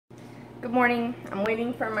Good morning. I'm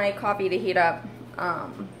waiting for my coffee to heat up.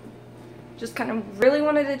 Just kind of really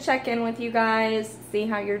wanted to check in with you guys, see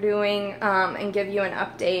how you're doing, and give you an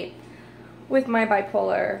update with my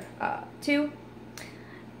bipolar 2.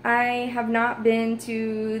 I have not been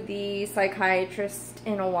to the psychiatrist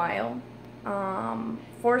in a while.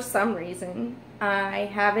 For some reason,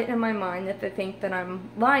 I have it in my mind that they think that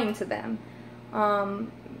I'm lying to them.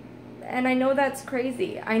 And I know that's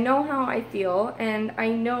crazy. I know how I feel, and I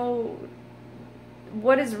know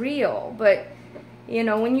what is real, but, you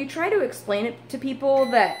know, when you try to explain it to people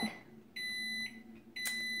that...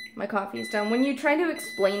 My coffee is done. When you try to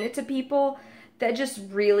explain it to people that just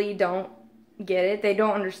really don't get it, they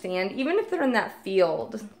don't understand, even if they're in that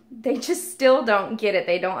field, they just still don't get it,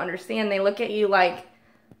 they don't understand. They look at you like,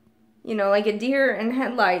 you know, like a deer in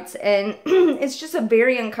headlights, and it's just a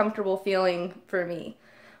very uncomfortable feeling for me.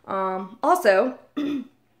 Also,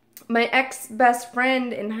 my ex-best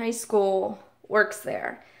friend in high school works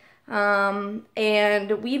there,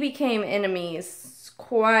 and we became enemies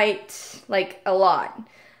quite, like, a lot,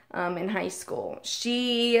 in high school.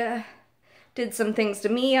 She did some things to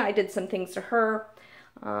me, I did some things to her,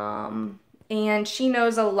 and she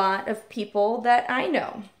knows a lot of people that I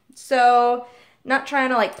know. So, not trying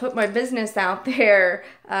to, like, put my business out there,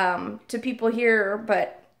 to people here,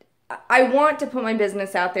 but I want to put my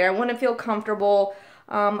business out there. I want to feel comfortable.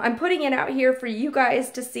 I'm putting it out here for you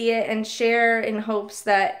guys to see it and share in hopes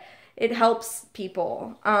that it helps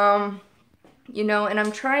people. You know, and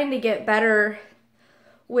I'm trying to get better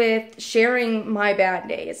with sharing my bad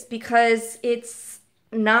days, because it's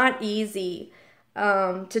not easy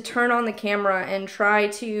to turn on the camera and try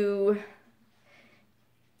to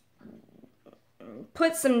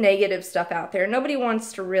put some negative stuff out there. Nobody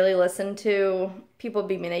wants to really listen to people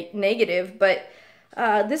be negative, but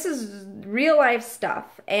this is real life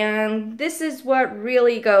stuff, and this is what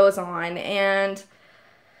really goes on, and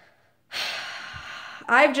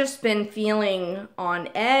I've just been feeling on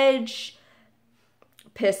edge,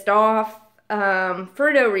 pissed off,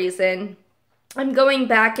 for no reason. I'm going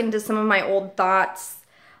back into some of my old thoughts,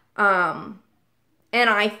 and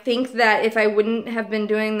I think that if I wouldn't have been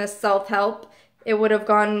doing this self-help, it would have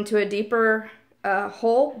gone into a deeper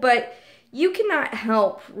hole. But you cannot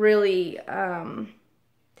help really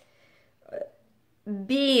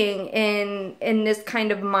being in this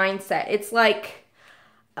kind of mindset. It's like,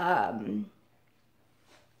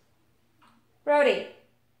 Brody.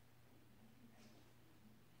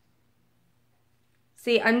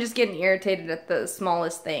 See, I'm just getting irritated at the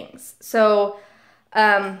smallest things. So,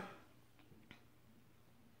 yeah.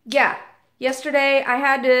 Yesterday, I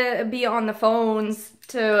had to be on the phones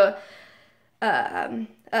to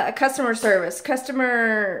customer service,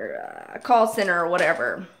 customer call center or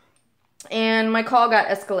whatever. And my call got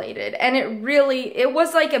escalated. And it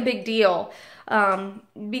was like a big deal,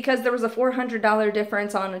 because there was a $400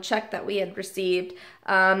 difference on a check that we had received.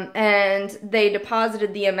 And they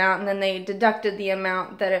deposited the amount, and then they deducted the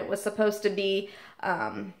amount that it was supposed to be.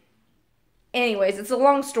 Anyways, it's a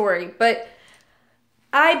long story, but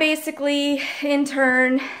I basically, in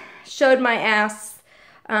turn, showed my ass,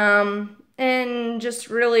 and just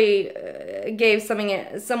really gave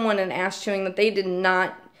someone an ass chewing that they did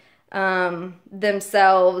not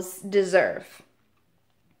themselves deserve.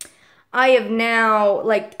 I have now,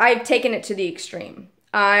 like, I've taken it to the extreme.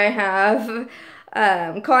 I have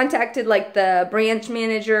contacted, like, the branch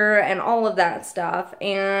manager and all of that stuff,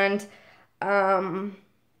 and,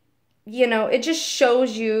 you know, it just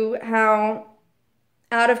shows you how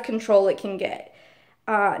out of control it can get.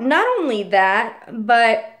 Not only that,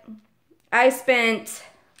 but I spent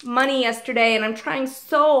money yesterday, and I'm trying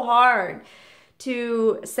so hard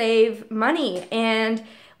to save money. And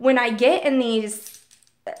when I get in these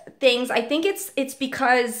things, I think it's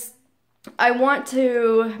because I want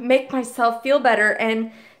to make myself feel better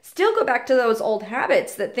and still go back to those old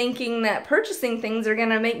habits, that thinking that purchasing things are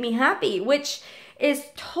gonna make me happy, which is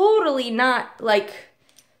totally not, like,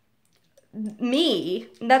 me.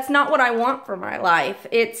 That's not what I want for my life.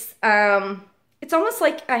 It's almost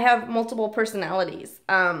like I have multiple personalities.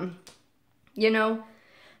 You know,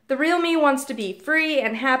 the real me wants to be free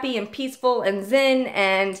and happy and peaceful and zen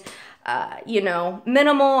and, you know,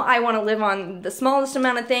 minimal. I want to live on the smallest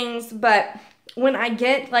amount of things, but when I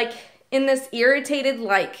get, like, in this irritated,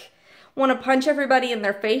 like, want to punch everybody in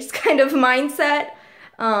their face kind of mindset,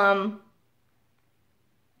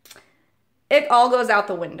 it all goes out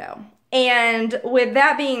the window. And with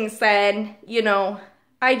that being said, you know,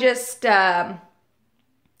 I just,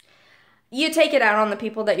 you take it out on the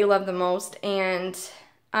people that you love the most, and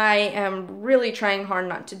I am really trying hard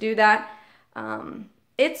not to do that.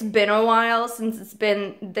 it's been a while since it's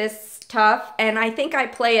been this tough, and I think I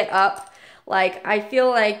play it up. Like, I feel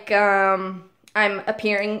like I'm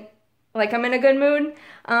appearing like I'm in a good mood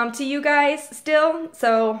to you guys still,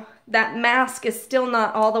 so that mask is still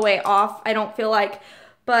not all the way off, I don't feel like,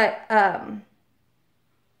 but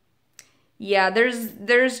yeah,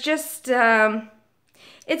 there's just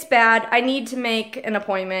it's bad. I need to make an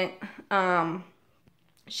appointment.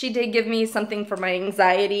 She did give me something for my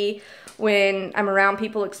anxiety when I'm around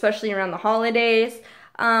people, especially around the holidays,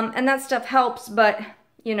 and that stuff helps, but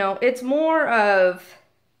you know, it's more of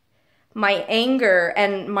my anger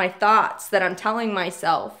and my thoughts that I'm telling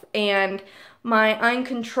myself, and my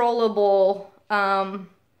uncontrollable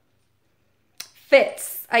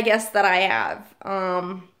fits, I guess, that I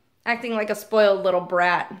have, acting like a spoiled little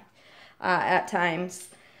brat at times.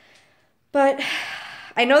 But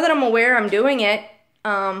I know that I'm aware I'm doing it,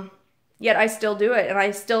 yet I still do it, and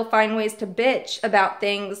I still find ways to bitch about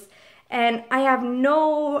things, and I have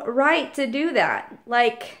no right to do that.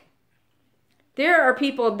 Like, there are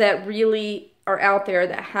people that really are out there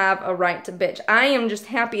that have a right to bitch. I am just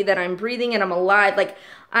happy that I'm breathing and I'm alive. Like,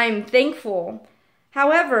 I'm thankful.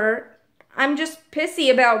 However, I'm just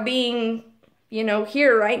pissy about being, you know,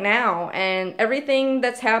 here right now and everything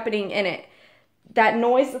that's happening in it. That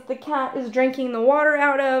noise that the cat is drinking the water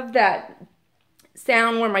out of, that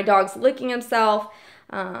sound where my dog's licking himself.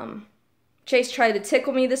 Chase tried to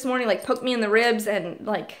tickle me this morning, like poke me in the ribs, and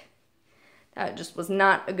like, that just was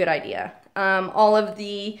not a good idea. All of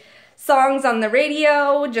the songs on the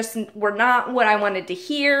radio just were not what I wanted to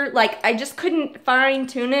hear. Like, I just couldn't fine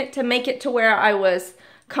tune it to make it to where I was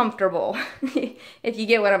comfortable, if you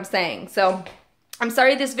get what I'm saying. So, I'm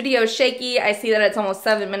sorry this video is shaky. I see that it's almost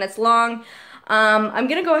 7 minutes long. I'm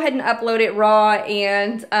gonna go ahead and upload it raw,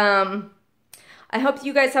 and I hope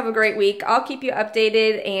you guys have a great week. I'll keep you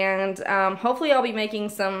updated, and hopefully I'll be making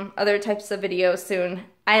some other types of videos soon.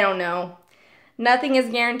 I don't know. Nothing is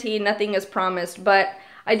guaranteed, nothing is promised, but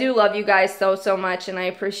I do love you guys so, so much, and I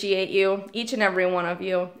appreciate you, each and every one of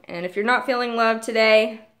you. And if you're not feeling love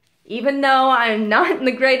today, even though I'm not in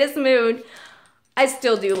the greatest mood, I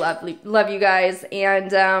still do love you guys,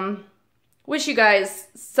 and wish you guys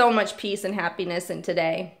so much peace and happiness in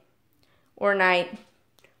today or night,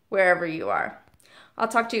 wherever you are. I'll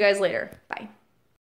talk to you guys later. Bye.